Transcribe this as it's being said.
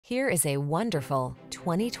Here is a wonderful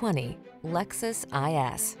 2020 Lexus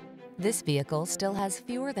IS. This vehicle still has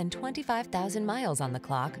fewer than 25,000 miles on the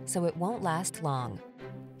clock, so it won't last long.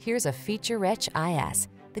 Here's a feature-rich IS,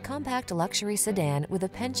 the compact luxury sedan with a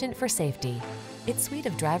penchant for safety. Its suite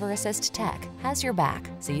of driver assist tech has your back,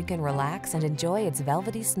 so you can relax and enjoy its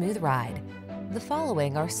velvety smooth ride. The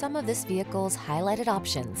following are some of this vehicle's highlighted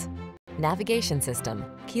options: navigation system,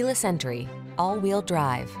 keyless entry, all-wheel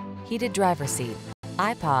drive, heated driver's seat,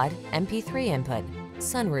 iPod, MP3 input,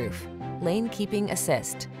 sunroof, lane keeping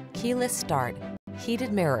assist, keyless start,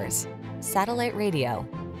 heated mirrors, satellite radio.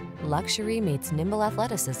 Luxury meets nimble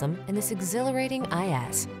athleticism in this exhilarating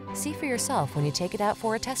IS. See for yourself when you take it out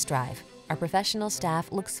for a test drive. Our professional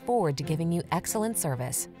staff looks forward to giving you excellent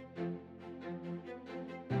service.